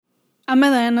I'm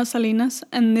Elena Salinas,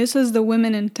 and this is the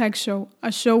Women in Tech Show,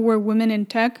 a show where women in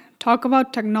tech talk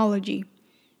about technology.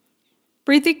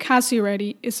 Preethi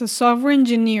Kasireddy is a software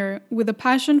engineer with a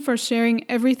passion for sharing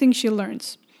everything she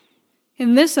learns.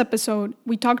 In this episode,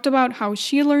 we talked about how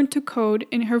she learned to code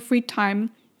in her free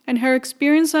time and her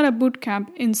experience at a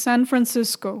bootcamp in San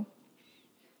Francisco.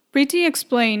 Preethi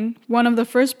explained one of the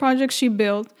first projects she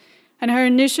built and her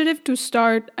initiative to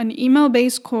start an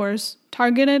email-based course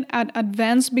targeted at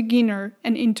advanced beginner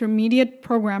and intermediate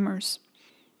programmers.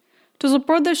 To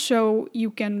support the show, you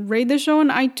can rate the show on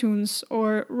iTunes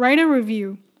or write a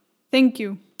review. Thank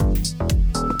you.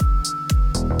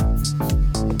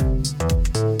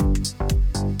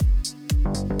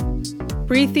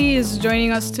 Preethi is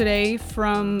joining us today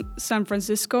from San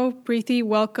Francisco. Preethi,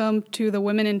 welcome to the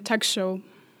Women in Tech Show.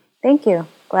 Thank you.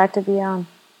 Glad to be on.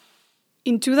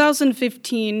 In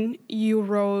 2015, you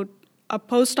wrote a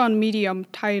post on Medium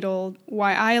titled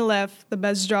 "Why I Left the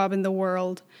Best Job in the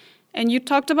World," and you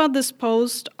talked about this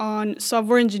post on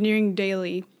Software Engineering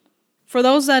Daily. For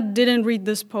those that didn't read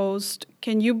this post,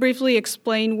 can you briefly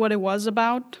explain what it was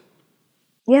about?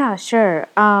 Yeah, sure.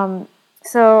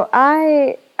 So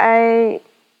I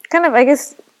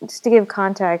guess, just to give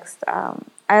context,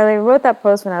 I wrote that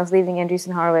post when I was leaving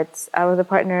Andreessen Horowitz. I was a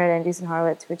partner at Andreessen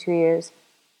Horowitz for 2 years,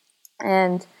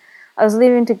 and I was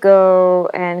leaving to go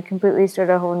and completely start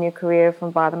a whole new career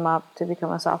from bottom up to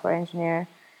become a software engineer.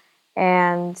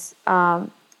 And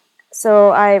so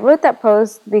I wrote that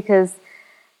post because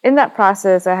in that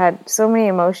process I had so many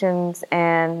emotions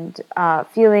and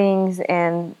feelings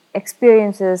and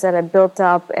experiences that had built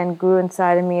up and grew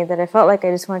inside of me that I felt like I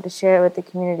just wanted to share it with the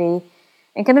community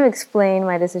and kind of explain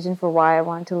my decision for why I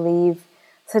wanted to leave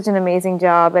such an amazing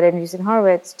job at Andreessen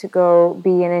Horowitz to go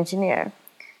be an engineer.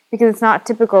 Because it's not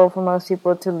typical for most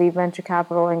people to leave venture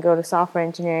capital and go to software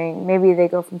engineering. Maybe they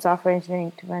go from software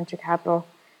engineering to venture capital,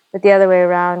 but the other way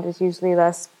around is usually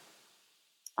less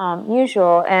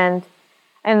usual. And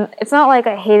it's not like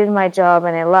I hated my job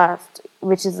and I left,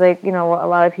 which is like, what a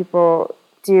lot of people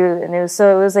do. And it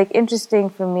was like interesting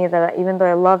for me that even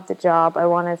though I loved the job, I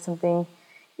wanted something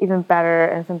even better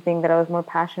and something that I was more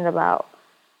passionate about.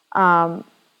 And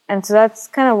so that's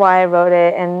kind of why I wrote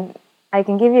it. And I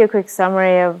can give you a quick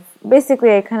summary of,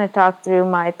 basically I kind of talked through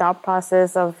my thought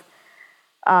process of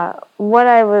what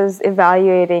I was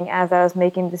evaluating as I was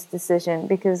making this decision.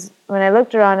 Because when I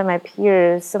looked around at my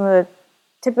peers, some of the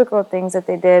typical things that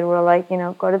they did were like,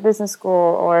 go to business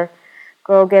school or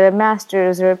go get a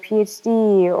master's or a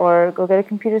PhD or go get a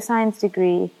computer science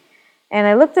degree. And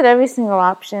I looked at every single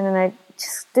option and I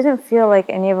just didn't feel like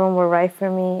any of them were right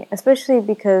for me, especially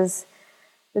because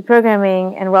with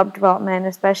programming and web development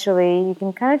especially, you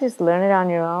can kind of just learn it on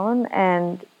your own,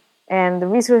 and the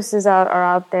resources are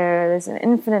out there. There's an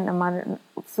infinite amount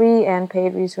of free and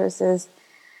paid resources.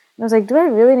 And I was like, do I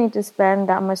really need to spend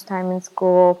that much time in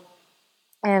school?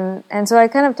 And so I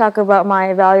kind of talk about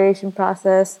my evaluation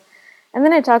process, and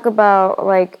then I talk about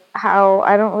like how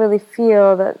I don't really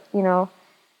feel that,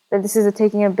 that this is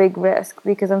taking a big risk,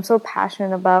 because I'm so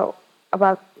passionate about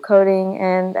coding,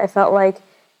 and I felt like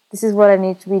this is what I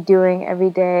need to be doing every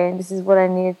day, and this is what I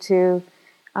needed to.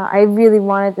 I really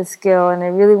wanted the skill, and I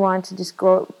really wanted to just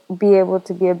be able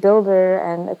to be a builder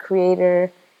and a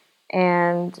creator,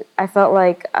 and I felt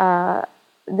like I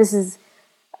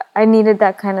needed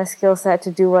that kind of skill set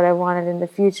to do what I wanted in the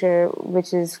future,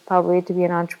 which is probably to be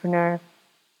an entrepreneur.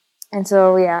 And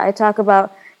so, yeah, I talk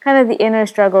about kind of the inner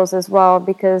struggles as well,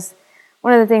 because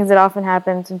one of the things that often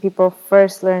happens when people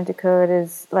first learn to code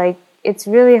is like it's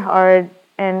really hard.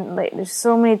 And like, there's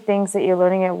so many things that you're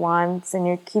learning at once, and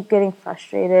you keep getting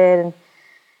frustrated,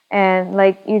 and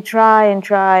like you try,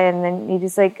 and then you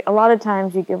just like a lot of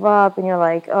times you give up, and you're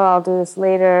like, oh, I'll do this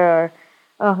later, or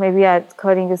oh, maybe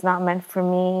coding is not meant for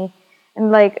me. And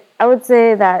like I would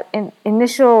say that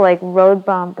initial like road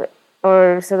bump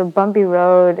or sort of bumpy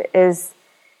road is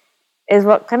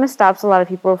what kind of stops a lot of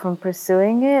people from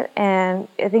pursuing it. And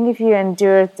I think if you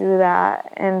endure through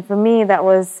that, and for me that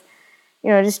was,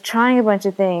 just trying a bunch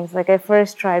of things. Like I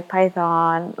first tried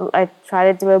Python, I tried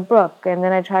it through a book, and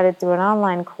then I tried it through an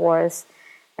online course,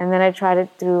 and then I tried it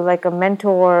through like a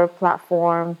mentor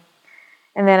platform,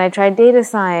 and then I tried data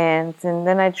science, and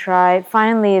then I tried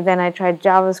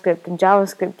JavaScript, and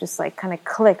JavaScript just like kind of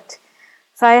clicked.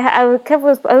 So I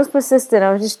was persistent.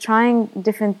 I was just trying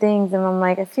different things, and I'm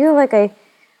like, I feel like I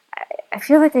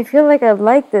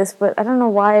like this, but I don't know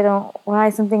why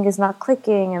something is not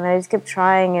clicking. And I just kept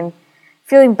trying and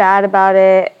feeling bad about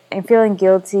it and feeling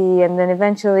guilty, and then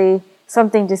eventually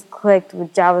something just clicked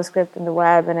with JavaScript and the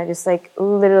web, and I just like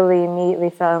literally immediately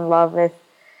fell in love with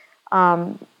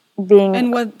being.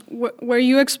 And were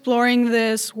you exploring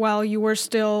this while you were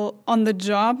still on the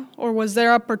job, or was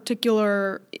there a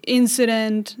particular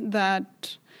incident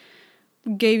that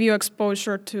gave you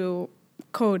exposure to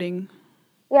coding?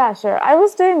 Yeah, sure. I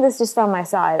was doing this just on my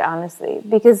side, honestly,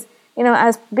 because,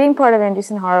 as being part of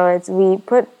Andreessen Horowitz, we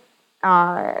put,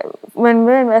 when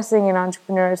we're investing in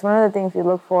entrepreneurs, one of the things we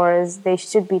look for is they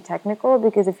should be technical,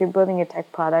 because if you're building a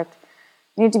tech product,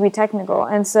 you need to be technical.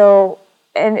 And so,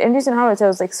 in Andreessen Horowitz, I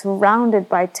was like surrounded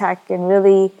by tech and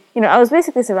really, I was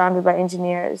basically surrounded by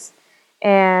engineers.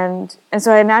 And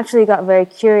so I naturally got very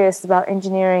curious about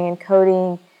engineering and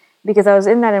coding, because I was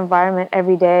in that environment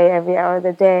every day, every hour of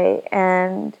the day.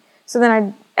 And so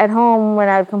then at home, when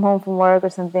I would come home from work or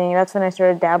something, that's when I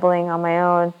started dabbling on my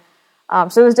own.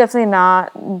 So it was definitely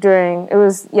not it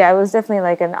was definitely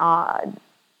like an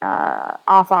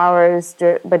off hours,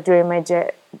 but during my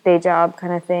day job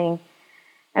kind of thing.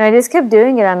 And I just kept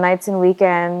doing it on nights and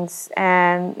weekends.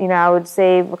 And, I would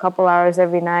save a couple hours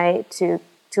every night to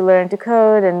learn to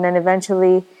code. And then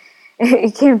eventually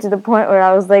it came to the point where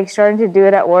I was like starting to do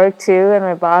it at work too, and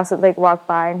my boss would like walk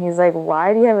by and he's like,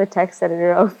 "Why do you have a text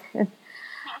editor open?"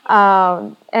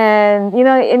 And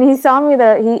he saw me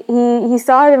he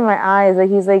saw it in my eyes.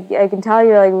 Like he's like, "I can tell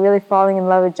you're like really falling in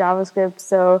love with JavaScript."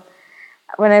 So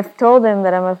when I told him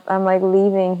that I'm like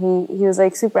leaving, he was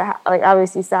like super like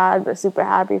obviously sad but super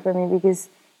happy for me, because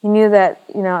he knew that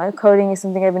coding is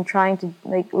something I've been trying to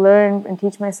like learn and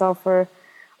teach myself for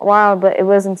a while, but it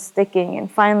wasn't sticking. And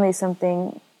finally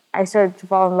I started to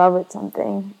fall in love with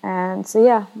something. And so,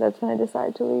 yeah, that's when I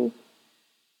decided to leave.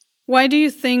 Why do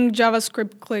you think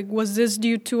JavaScript clicked? Was this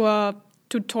due to a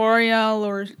tutorial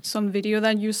or some video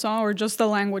that you saw, or just the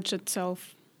language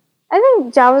itself? I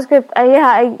think JavaScript,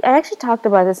 I actually talked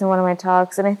about this in one of my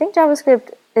talks, and I think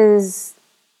JavaScript it's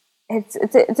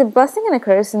a blessing and a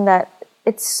curse in that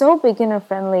it's so beginner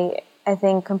friendly, I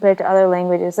think, compared to other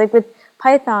languages. Like with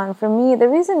Python, for me, the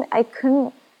reason I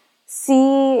couldn't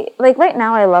see, like right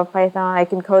now I love Python, I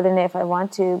can code in it if I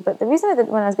want to, but the reason that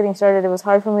when I was getting started it was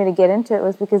hard for me to get into it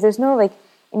was because there's no like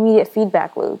immediate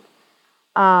feedback loop.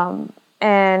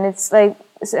 And it's like,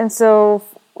 and so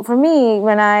for me,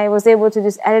 when I was able to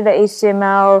just edit the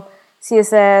HTML,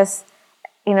 CSS,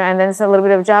 and then it's a little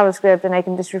bit of JavaScript, and I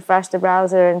can just refresh the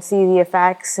browser and see the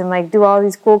effects and like do all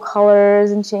these cool colors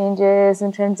and changes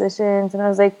and transitions, and I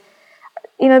was like,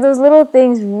 those little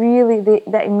things really,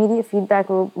 that immediate feedback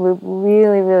loop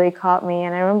really, really caught me.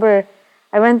 And I remember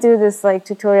I went through this like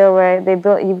tutorial where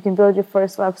you can build your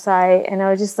first website, and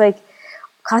I was just like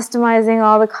customizing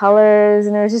all the colors,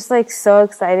 and it was just like so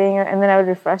exciting. And then I would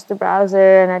refresh the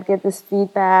browser and I'd get this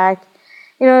feedback.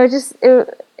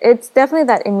 It's definitely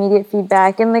that immediate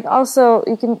feedback. And like also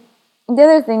the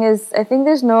other thing is, I think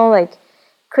there's no like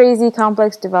crazy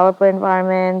complex developer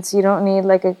environments. You don't need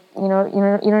like you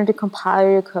don't need to compile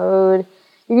your code.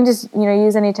 You can just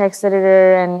use any text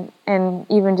editor and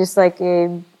even just like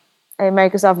a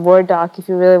Microsoft Word doc if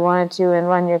you really wanted to, and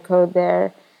run your code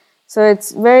there. So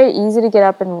it's very easy to get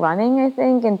up and running, I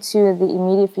think, and two, the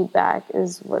immediate feedback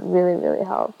is what really, really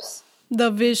helps.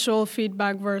 The visual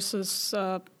feedback versus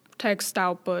text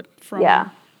output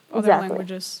from other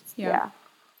languages. Yeah.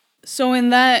 So in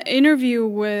that interview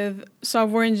with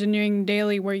Software Engineering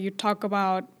Daily, where you talk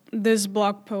about this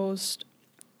blog post,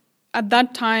 at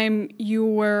that time you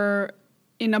were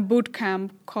in a boot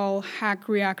camp called Hack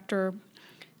Reactor.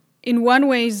 In what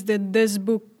ways did this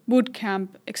boot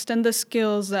camp extend the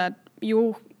skills that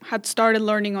you had started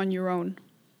learning on your own?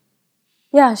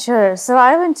 Yeah, sure. So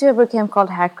I went to a boot camp called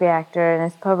Hack Reactor, and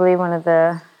it's probably one of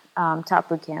the top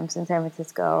boot camps in San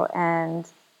Francisco. And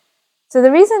so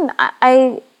the reason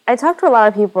I talked to a lot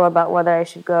of people about whether I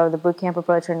should go the boot camp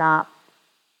approach or not.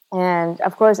 And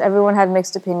of course, everyone had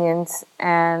mixed opinions,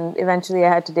 and eventually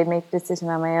I had to make the decision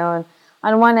on my own.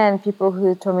 On one end, people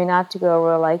who told me not to go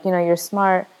were like, you're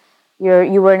smart,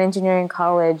 you were in engineering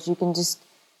college, you can just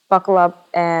buckle up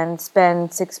and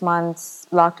spend 6 months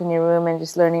locked in your room and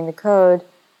just learning the code.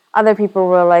 Other people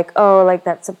were like, oh, like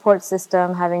that support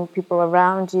system, having people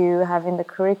around you, having the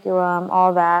curriculum,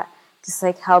 all that just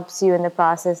like helps you in the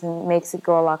process and makes it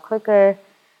go a lot quicker.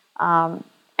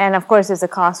 And of course, there's a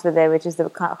cost with it, which is the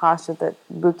cost of the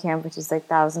boot camp, which is like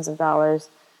thousands of dollars.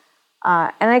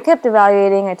 And I kept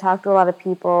evaluating. I talked to a lot of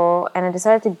people, and I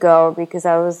decided to go because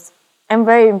I'm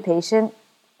very impatient,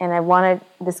 and I wanted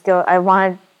the skill. I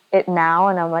wanted it now,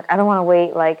 and I'm like, I don't want to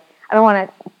wait. Like, I don't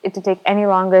want it to take any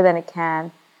longer than it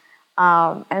can.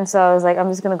 And so I was like, I'm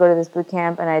just going to go to this boot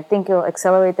camp, and I think it'll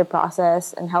accelerate the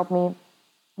process and help me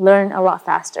learn a lot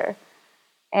faster.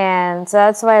 And so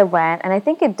that's why I went, and I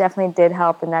think it definitely did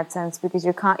help in that sense because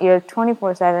you're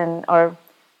 24/7, or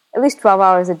at least 12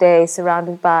 hours a day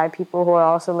surrounded by people who are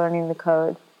also learning the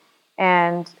code.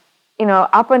 And,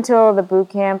 up until the boot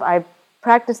camp, I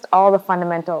practiced all the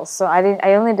fundamentals. So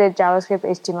I only did JavaScript,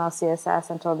 HTML, CSS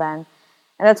until then.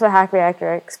 And that's what Hack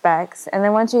Reactor expects. And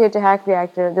then once you get to Hack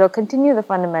Reactor, they'll continue the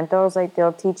fundamentals. Like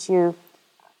they'll teach you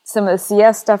some of the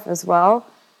CS stuff as well.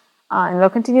 And they'll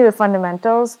continue the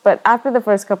fundamentals. But after the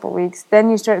first couple of weeks, then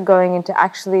you start going into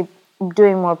actually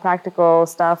doing more practical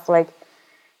stuff. Like,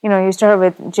 you start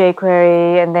with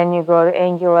jQuery, and then you go to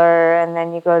Angular, and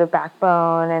then you go to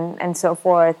Backbone, and so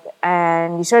forth.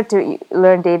 And you start to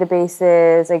learn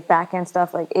databases, like backend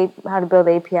stuff, like how to build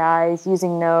APIs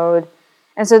using Node.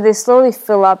 And so they slowly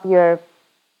fill up your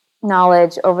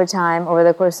knowledge over time, over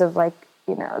the course of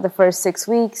the first 6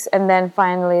 weeks. And then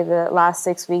finally, the last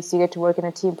 6 weeks, you get to work in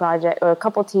a team project or a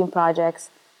couple team projects.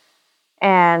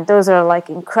 And those are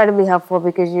incredibly helpful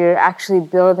because you're actually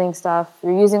building stuff.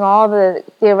 You're using all the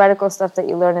theoretical stuff that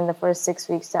you learned in the first 6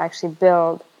 weeks to actually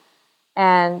build.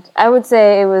 And I would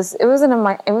say it was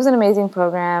an amazing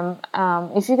program.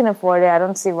 If you can afford it, I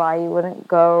don't see why you wouldn't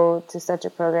go to such a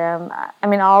program. I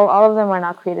mean, all of them are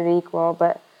not created equal,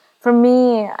 but for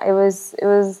me, it was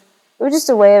just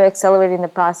a way of accelerating the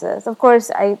process. Of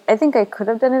course, I think I could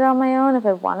have done it on my own if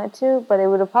I wanted to, but it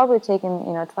would have probably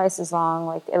taken twice as long,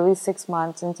 like at least 6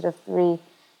 months instead of 3,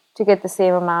 to get the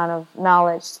same amount of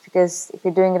knowledge. Because if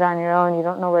you're doing it on your own, you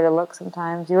don't know where to look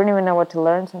sometimes. You don't even know what to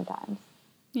learn sometimes.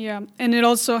 Yeah, and it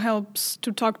also helps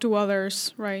to talk to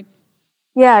others, right?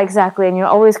 Yeah, exactly. And you're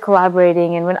always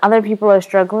collaborating. And when other people are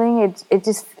struggling, it's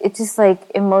just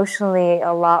emotionally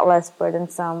a lot less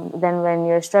burdensome than when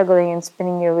you're struggling and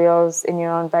spinning your wheels in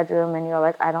your own bedroom and you're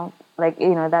like, I don't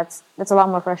that's a lot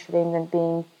more frustrating than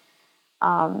being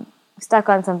stuck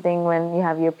on something when you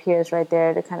have your peers right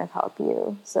there to kind of help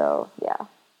you. So, yeah.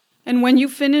 And when you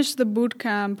finished the boot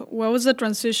camp, what was the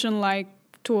transition like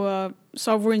to a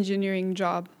software engineering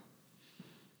job?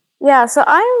 Yeah, so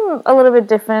I'm a little bit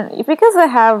different because I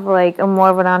have a more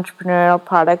of an entrepreneurial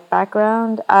product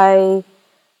background. I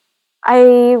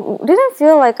didn't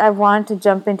feel like I wanted to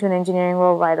jump into an engineering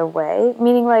role right away.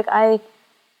 Meaning, I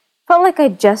felt like I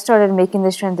just started making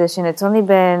this transition. It's only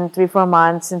been 3-4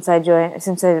 months since I did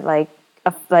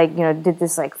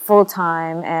this full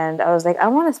time, and I was like, I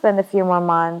want to spend a few more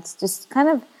months just kind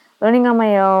of learning on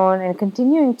my own and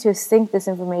continuing to sink this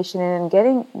information in and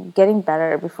getting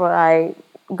better before I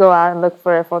go out and look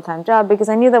for a full-time job, because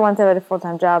I knew that once I had a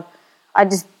full-time job, I'd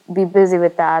just be busy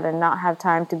with that and not have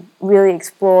time to really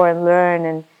explore and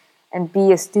learn and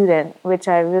be a student, which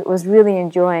I was really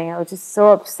enjoying. I was just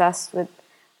so obsessed with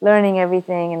learning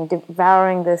everything and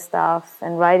devouring this stuff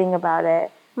and writing about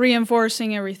it.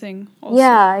 Reinforcing everything also.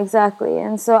 Yeah, exactly.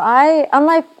 And so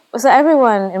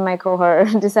everyone in my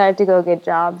cohort decided to go get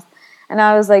jobs. And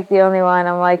I was the only one.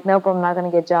 I'm like, nope, I'm not going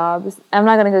to get jobs. I'm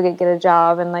not going to go get a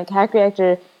job. And Hack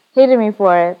Reactor hated me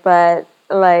for it. But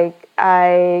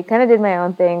I kind of did my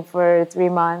own thing for 3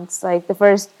 months. The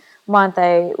first month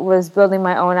I was building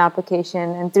my own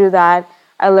application. And through that,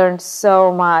 I learned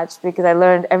so much because I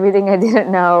learned everything I didn't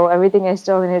know, everything I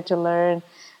still needed to learn.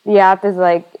 The app is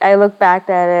I look back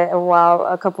at it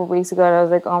a couple of weeks ago, and I was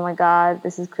like, oh my God,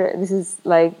 this is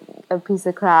a piece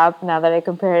of crap now that I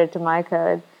compare it to my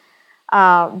code.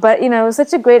 But, it was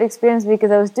such a great experience because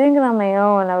I was doing it on my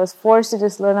own. I was forced to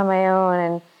just learn on my own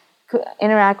and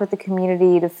interact with the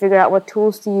community to figure out what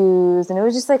tools to use. And it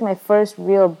was just my first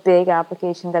real big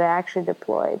application that I actually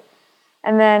deployed.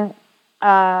 And then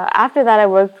after that, I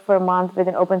worked for a month with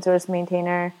an open source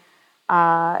maintainer.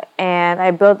 And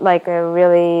I built a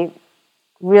really,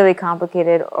 really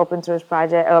complicated open source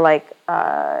project, or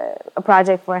a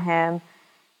project for him.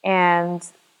 And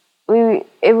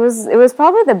it was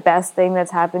probably the best thing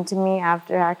that's happened to me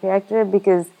after Hack Reactor,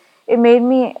 because it made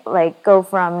me go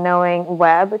from knowing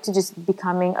web to just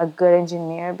becoming a good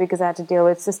engineer, because I had to deal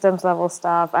with systems level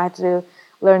stuff. I had to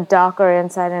learn Docker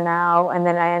inside and out, and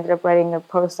then I ended up writing a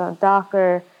post on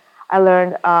Docker. I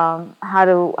learned how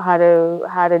to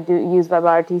use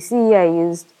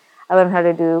WebRTC. I learned how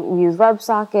to use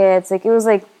WebSockets. It was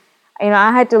I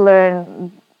had to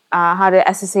learn how to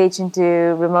SSH into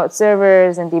remote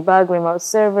servers and debug remote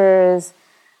servers,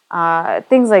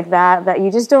 things like that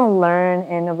you just don't learn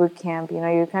in a boot camp.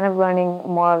 You're kind of learning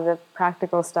more of the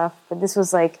practical stuff. But this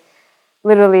was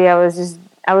literally, I was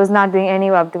not doing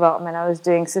any web development. I was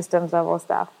doing systems level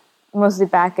stuff, mostly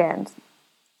back end.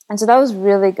 And so that was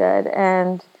really good.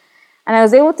 And I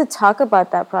was able to talk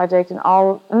about that project and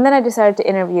then I decided to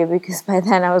interview, because by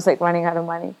then I was running out of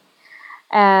money.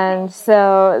 And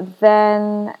so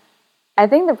then I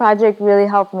think the project really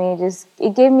helped me.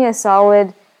 It gave me a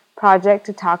solid project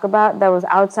to talk about that was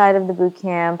outside of the boot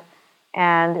camp,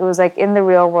 and it was like in the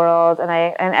real world, and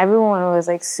everyone was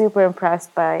like super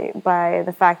impressed by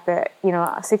the fact that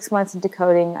 6 months into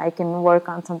coding I can work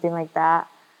on something like that.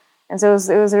 And so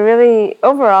it was a really,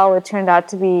 overall it turned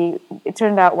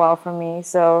out well for me.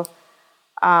 So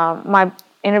my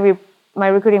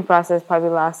recruiting process probably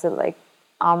lasted like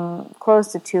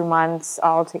close to 2 months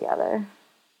altogether.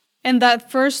 And that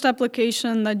first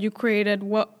application that you created,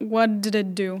 what did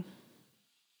it do?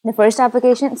 The first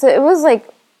application, so it was like,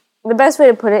 the best way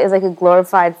to put it is like a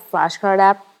glorified flashcard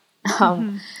app.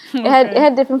 Okay. It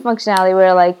had different functionality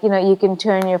where like, you can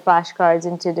turn your flashcards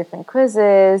into different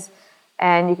quizzes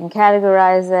and you can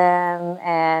categorize them.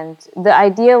 And the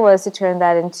idea was to turn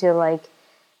that into like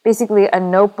basically a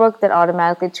notebook that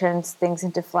automatically turns things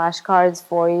into flashcards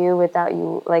for you without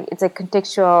you, like it's a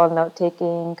contextual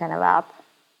note-taking kind of app.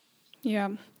 Yeah.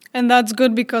 And that's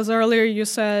good because earlier you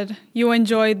said you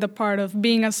enjoyed the part of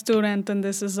being a student, and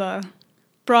this is a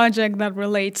project that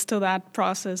relates to that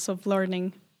process of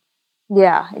learning.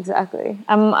 Yeah, exactly.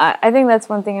 I think that's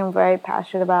one thing I'm very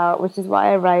passionate about, which is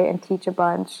why I write and teach a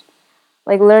bunch.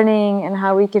 Like learning and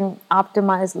how we can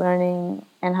optimize learning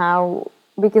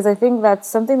because I think that's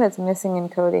something that's missing in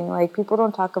coding. Like people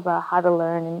don't talk about how to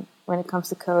learn when it comes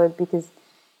to code because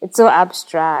it's so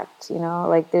abstract,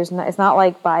 like it's not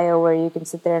like bio where you can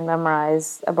sit there and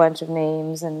memorize a bunch of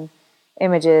names and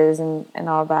images and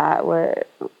all that, where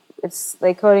it's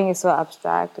like coding is so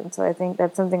abstract. And so I think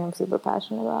that's something I'm super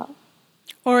passionate about.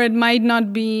 Or it might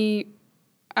not be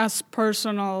as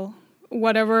personal.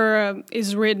 Whatever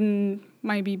is written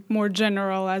might be more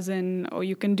general, as in, oh,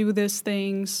 you can do these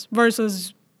things,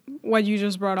 versus what you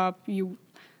just brought up. You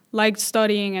liked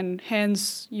studying, and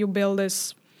hence you build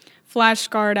this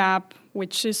flashcard app,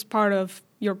 which is part of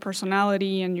your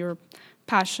personality and your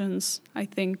passions, I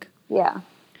think. Yeah.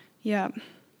 Yeah.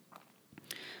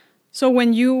 So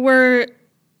when you were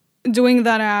doing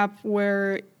that app,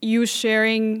 were you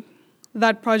sharing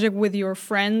that project with your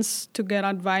friends to get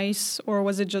advice, or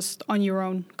was it just on your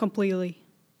own completely?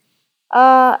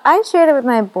 I shared it with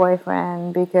my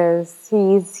boyfriend because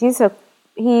he's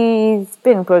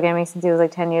been programming since he was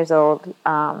like 10 years old,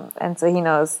 and so he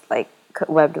knows like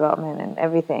web development and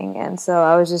everything. And so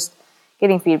I was just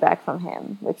getting feedback from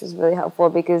him, which was really helpful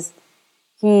because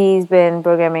he's been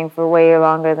programming for way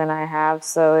longer than I have.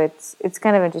 So it's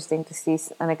kind of interesting to see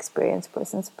an experienced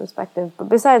person's perspective. But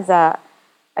besides that,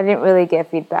 I didn't really get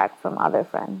feedback from other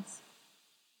friends.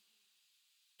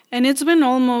 And it's been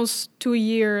almost 2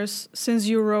 years since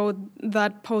you wrote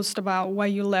that post about why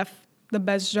you left the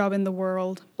best job in the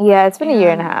world. Yeah, it's been a year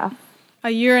and a half.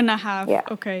 A year and a half? Yeah.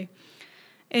 Okay.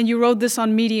 And you wrote this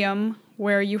on Medium,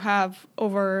 where you have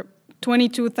over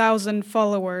 22,000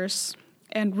 followers.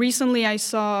 And recently I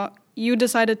saw you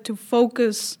decided to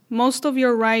focus most of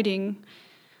your writing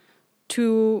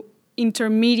to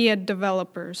intermediate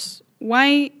developers.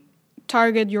 Why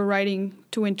target your writing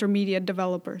to intermediate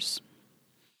developers?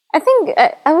 I think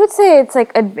I would say it's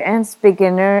like advanced,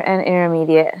 beginner, and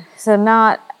intermediate. So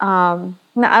not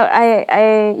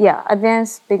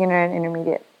advanced, beginner, and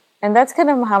intermediate. And that's kind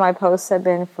of how my posts have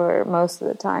been for most of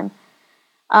the time.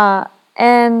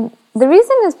 And the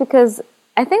reason is because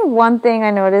I think one thing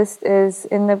I noticed is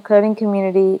in the coding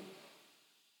community,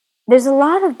 there's a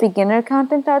lot of beginner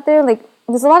content out there. Like,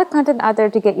 there's a lot of content out there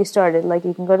to get you started. Like,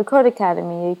 you can go to Code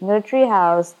Academy, you can go to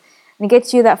Treehouse, and it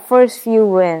gets you that first few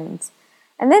wins.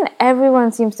 And then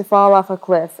everyone seems to fall off a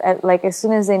cliff as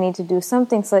soon as they need to do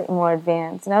something slightly more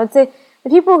advanced. And I would say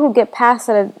the people who get past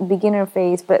that beginner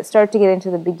phase but start to get into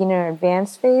the beginner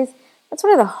advanced phase, that's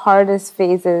one of the hardest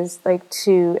phases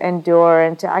to endure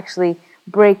and to actually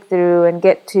break through and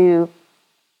get to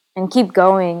and keep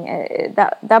going.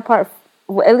 That part,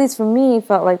 at least for me,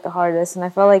 felt like the hardest. And I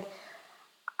felt like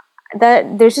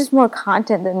that there's just more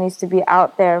content that needs to be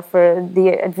out there for the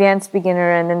advanced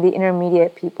beginner and then the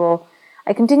intermediate people.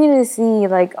 I continue to see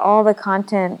all the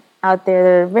content out there that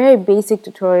are very basic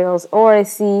tutorials, or I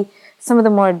see some of the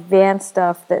more advanced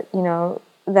stuff that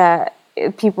that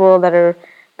people that are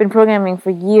been programming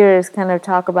for years kind of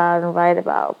talk about and write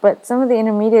about. But some of the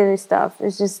intermediary stuff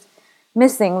is just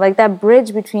missing. Like that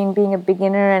bridge between being a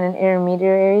beginner and an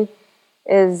intermediary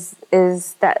is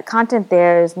that content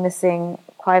there is missing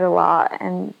quite a lot,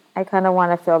 and I kind of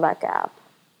want to fill that gap.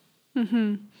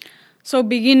 Mm-hmm. So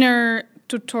beginner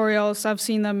tutorials, I've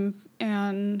seen them,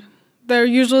 and they're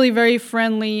usually very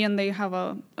friendly, and they have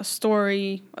a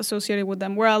story associated with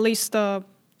them, where at least a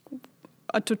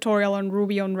tutorial on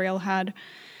Ruby on Rails had.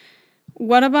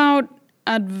 What about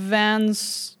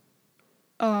advanced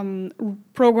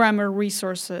programmer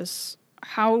resources?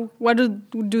 What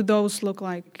do those look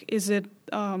like? Is it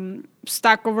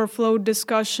Stack Overflow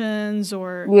discussions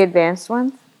or... The advanced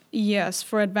ones? Yes,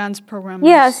 for advanced programmers.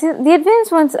 Yeah, see, the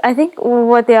advanced ones, I think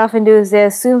what they often do is they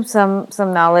assume some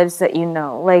knowledge that you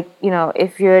know. Like,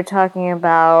 if you're talking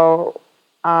about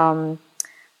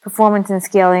performance and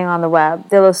scaling on the web,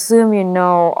 they'll assume you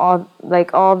know a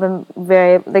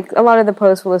lot of the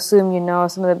posts will assume you know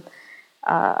some of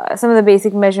the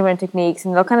basic measurement techniques,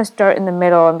 and they'll kind of start in the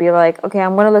middle and be like, okay,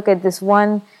 I'm going to look at this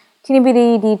one teeny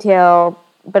bitty detail,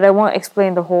 but I won't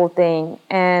explain the whole thing.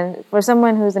 And for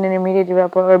someone who's an intermediate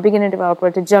developer or a beginner developer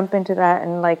to jump into that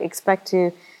and like expect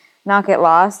to not get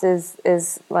lost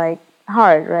is like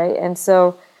hard, right? And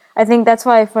so I think that's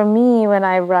why for me, when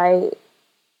I write,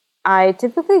 I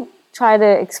typically try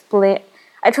to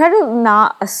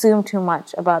not assume too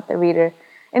much about the reader.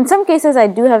 In some cases, I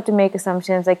do have to make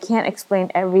assumptions. I can't explain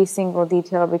every single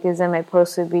detail because then my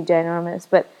post would be ginormous.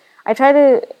 But I try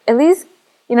to at least,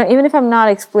 even if I'm not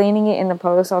explaining it in the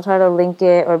post, I'll try to link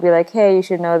it or be like, hey, you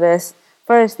should know this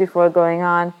first before going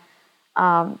on.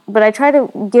 But I try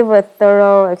to give a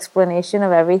thorough explanation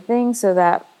of everything so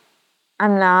that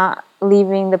I'm not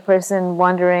leaving the person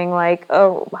wondering like,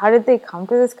 oh, how did they come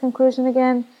to this conclusion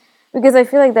again? Because I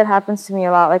feel like that happens to me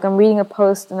a lot. Like I'm reading a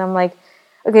post and I'm like,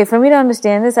 okay, for me to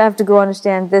understand this, I have to go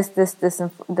understand this,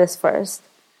 and this first.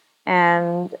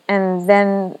 And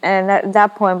at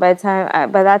that point, by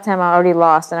that time, I'm already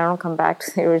lost and I don't come back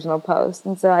to the original post.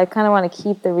 And so I kind of want to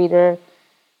keep the reader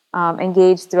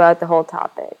engaged throughout the whole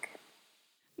topic.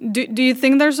 Do you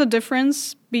think there's a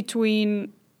difference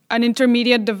between an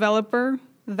intermediate developer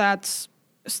that's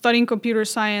studying computer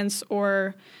science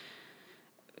or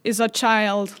is a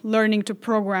child learning to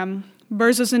program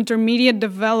versus intermediate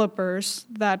developers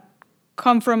that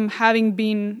come from having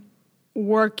been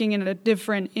working in a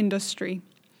different industry?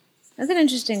 That's an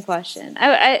interesting question.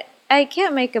 I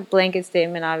can't make a blanket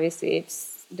statement, obviously.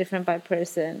 It's different by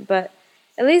person. But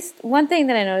at least one thing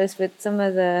that I noticed with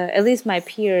at least my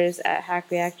peers at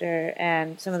Hack Reactor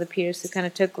and some of the peers who kind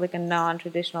of took like a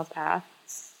non-traditional path,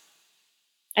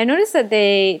 I noticed that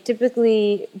they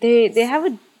typically, they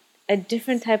have a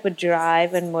different type of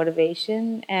drive and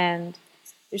motivation, and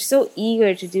they're so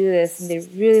eager to do this and they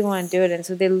really want to do it, and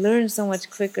so they learn so much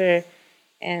quicker,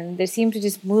 and they seem to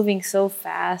just moving so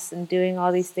fast and doing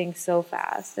all these things so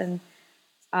fast.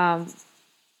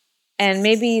 And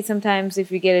maybe sometimes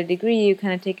if you get a degree, you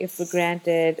kind of take it for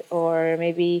granted, or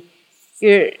maybe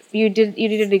you did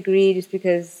a degree just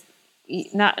because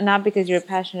not because you're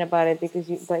passionate about it, but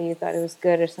you thought it was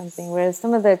good or something. Whereas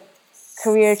some of the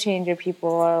career changer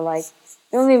people are like,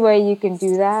 the only way you can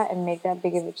do that and make that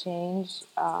big of a change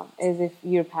is if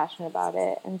you're passionate about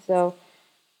it. And so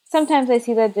sometimes I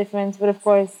see that difference, but of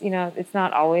course, it's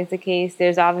not always the case.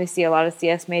 There's obviously a lot of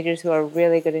CS majors who are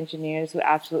really good engineers who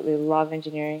absolutely love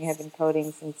engineering, have been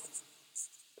coding since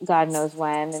God knows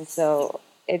when, and so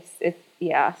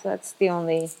so that's the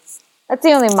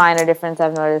only minor difference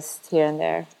I've noticed here and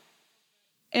there.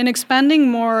 In expanding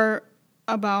more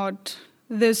about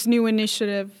this new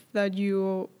initiative that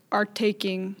you are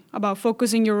taking about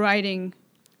focusing your writing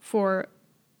for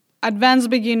advanced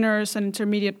beginners and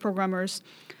intermediate programmers,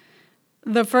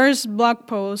 the first blog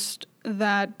post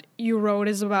that you wrote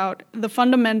is about the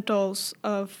fundamentals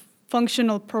of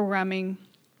functional programming.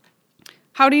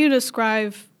 How do you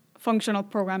describe functional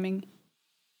programming?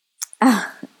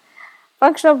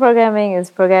 Functional programming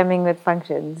is programming with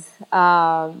functions.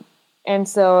 And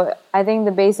so I think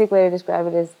the basic way to describe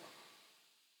it is,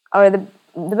 or the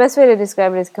best way to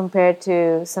describe it is compared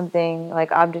to something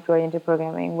like object-oriented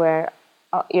programming, where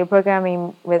you're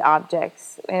programming with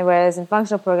objects, and whereas in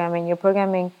functional programming, you're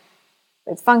programming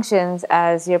with functions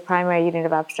as your primary unit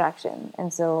of abstraction.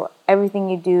 And so everything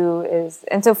you do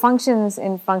so functions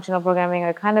in functional programming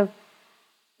are kind of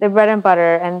the bread and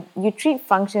butter, and you treat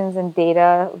functions and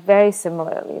data very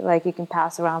similarly. Like you can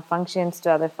pass around functions to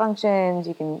other functions,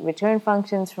 you can return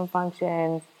functions from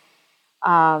functions,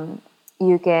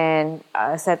 you can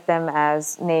set them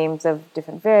as names of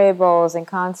different variables and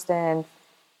constants.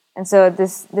 And so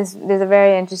there's a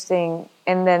very interesting,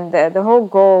 and then the whole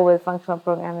goal with functional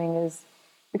programming is,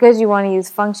 because you want to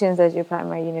use functions as your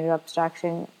primary unit of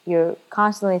abstraction, you're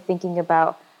constantly thinking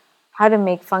about how to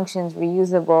make functions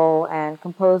reusable and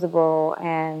composable,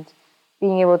 and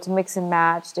being able to mix and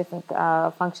match different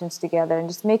functions together and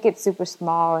just make it super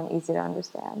small and easy to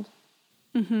understand.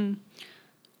 Mm-hmm.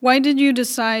 Why did you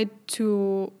decide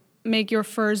to make your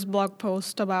first blog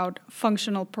post about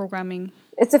functional programming?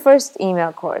 It's the first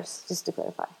email course, just to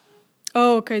clarify.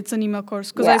 Oh, okay, it's an email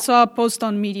course, because I saw a post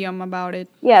on Medium about it.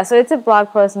 Yeah, so it's a blog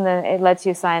post, and then it lets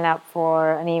you sign up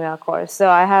for an email course. So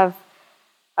I have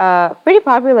pretty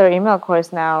popular email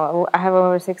course now. I have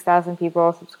over 6,000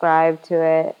 people subscribed to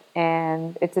it,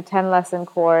 and it's a 10-lesson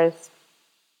course.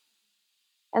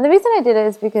 And the reason I did it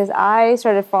is because I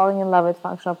started falling in love with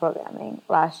functional programming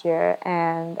last year,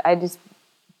 and I just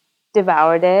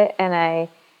devoured it, and I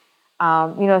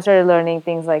started learning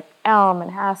things like Elm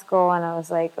and Haskell, and I was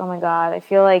like, oh my God, I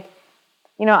feel like,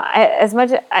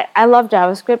 I love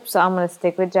JavaScript, so I'm gonna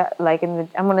stick with I'm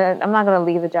not gonna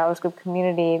leave the JavaScript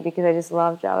community because I just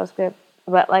love JavaScript.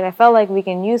 But like I felt like we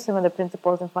can use some of the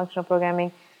principles in functional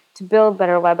programming to build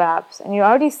better web apps, and you're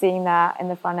already seeing that in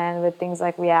the front end with things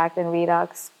like React and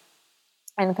Redux,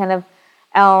 and kind of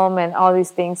Elm and all these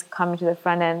things coming to the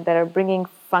front end that are bringing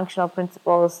functional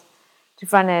principles to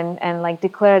front end and like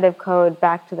declarative code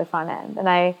back to the front end. And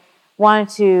I wanted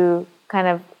to kind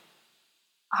of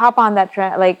hop on that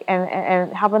trend,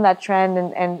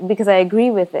 and because I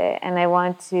agree with it, and I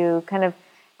want to kind of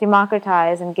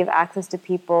democratize and give access to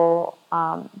people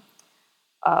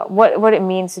what it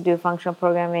means to do functional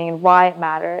programming and why it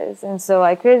matters. And so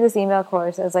I created this email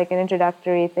course as like an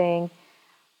introductory thing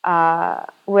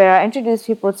where I introduce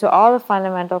people to all the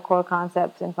fundamental core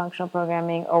concepts in functional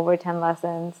programming over 10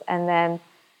 lessons. And then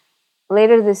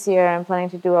later this year, I'm planning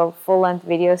to do a full-length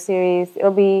video series. It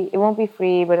won't be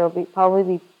free, but it'll probably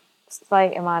be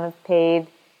slight amount of paid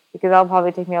because that'll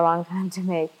probably take me a long time to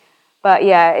make. But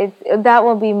yeah, that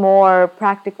will be more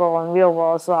practical and real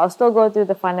world. So I'll still go through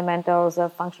the fundamentals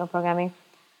of functional programming,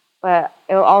 but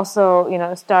it'll also,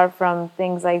 start from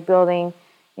things like building,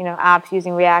 apps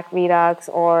using React, Redux,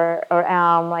 or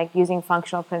Elm, like using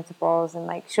functional principles and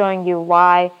like showing you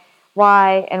why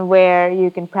and where you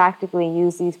can practically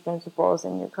use these principles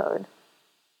in your code.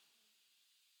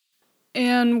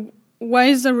 And what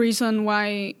is the reason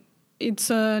why it's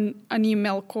an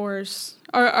email course?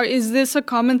 Or is this a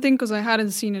common thing? Because I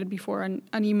hadn't seen it before, an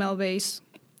email-based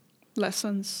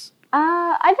lessons.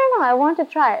 I don't know. I wanted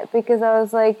to try it because I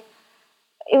was like,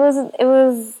 it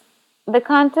was the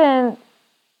content.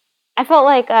 I felt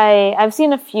like I've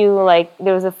seen a few, like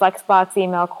there was a Flexbox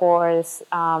email course.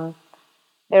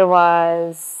 There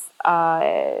was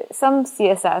some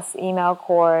CSS email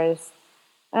course.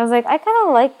 And I was like, I kind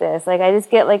of like this. Like, I just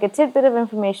get like a tidbit of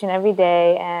information every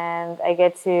day, and I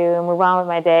get to move on with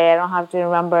my day. I don't have to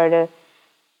remember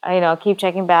to, keep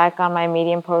checking back on my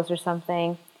Medium post or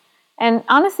something. And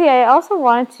honestly, I also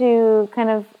wanted to kind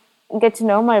of get to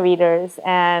know my readers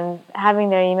and having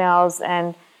their emails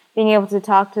and being able to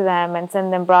talk to them and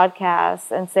send them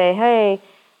broadcasts and say, hey,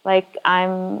 like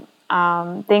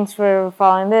thanks for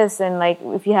following this, and like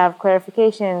if you have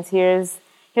clarifications, here's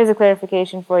a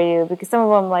clarification for you, because some of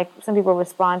them, like some people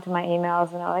respond to my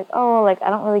emails and are like, oh, like I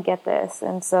don't really get this,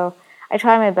 and so I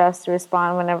try my best to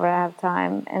respond whenever I have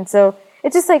time. And so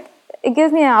it's just like it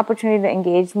gives me an opportunity to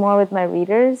engage more with my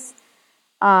readers,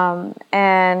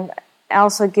 and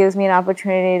also gives me an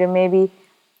opportunity to maybe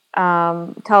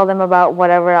tell them about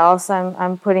whatever else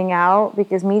I'm putting out,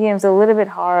 because Medium's a little bit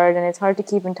hard and it's hard to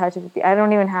keep in touch with. I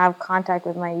don't even have contact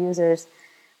with my users,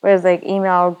 whereas like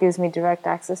email gives me direct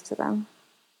access to them.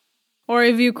 Or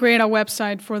if you create a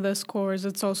website for this course,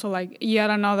 it's also like yet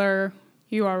another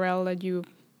URL that you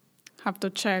have to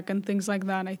check and things like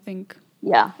that, I think.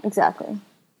 Yeah, exactly.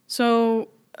 So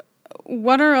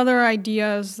what are other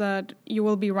ideas that you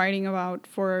will be writing about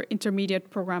for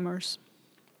intermediate programmers?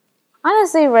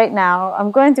 Honestly, right now,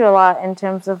 I'm going through a lot in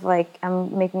terms of like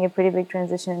I'm making a pretty big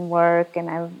transition in work and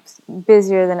I'm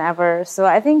busier than ever. So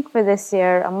I think for this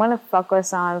year, I'm going to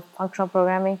focus on functional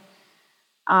programming.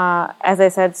 As I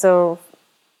said, so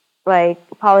like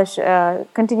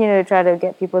continue to try to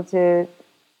get people to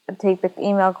take the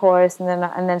email course and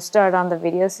then start on the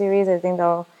video series. I think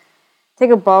they'll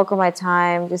take a bulk of my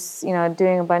time, just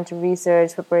doing a bunch of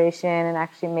research preparation and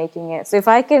actually making it. So if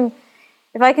I can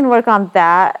work on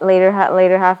that later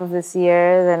half of this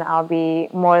year, then I'll be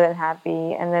more than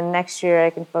happy. And then next year I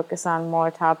can focus on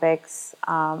more topics.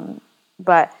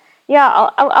 But yeah,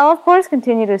 I'll of course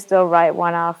continue to still write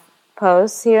one-off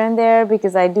posts here and there,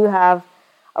 because I do have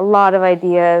a lot of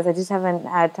ideas. I just haven't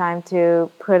had time to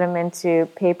put them into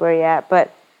paper yet.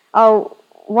 But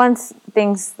once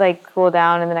things like cool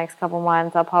down in the next couple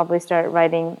months, I'll probably start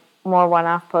writing more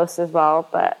one-off posts as well.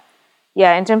 But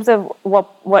yeah, in terms of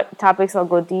what topics I'll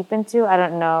go deep into, I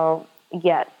don't know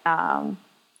yet.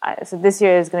 So this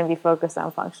year is going to be focused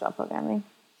on functional programming.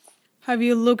 Have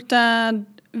you looked at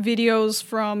videos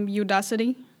from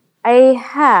Udacity? I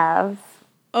have.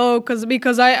 Oh,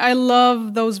 because I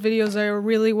love those videos. They're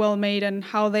really well made, and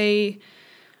how they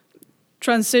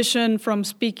transition from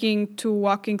speaking to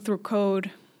walking through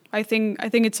code. I think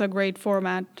it's a great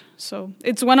format. So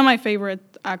it's one of my favorite,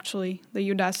 actually, the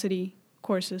Udacity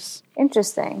courses.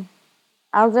 Interesting.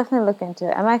 I'll definitely look into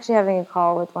it. I'm actually having a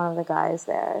call with one of the guys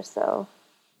there, so.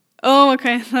 Oh,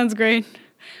 okay. That's great.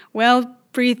 Well,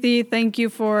 Preethi, thank you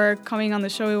for coming on the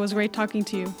show. It was great talking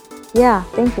to you. Yeah,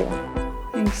 thank you.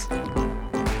 Thanks.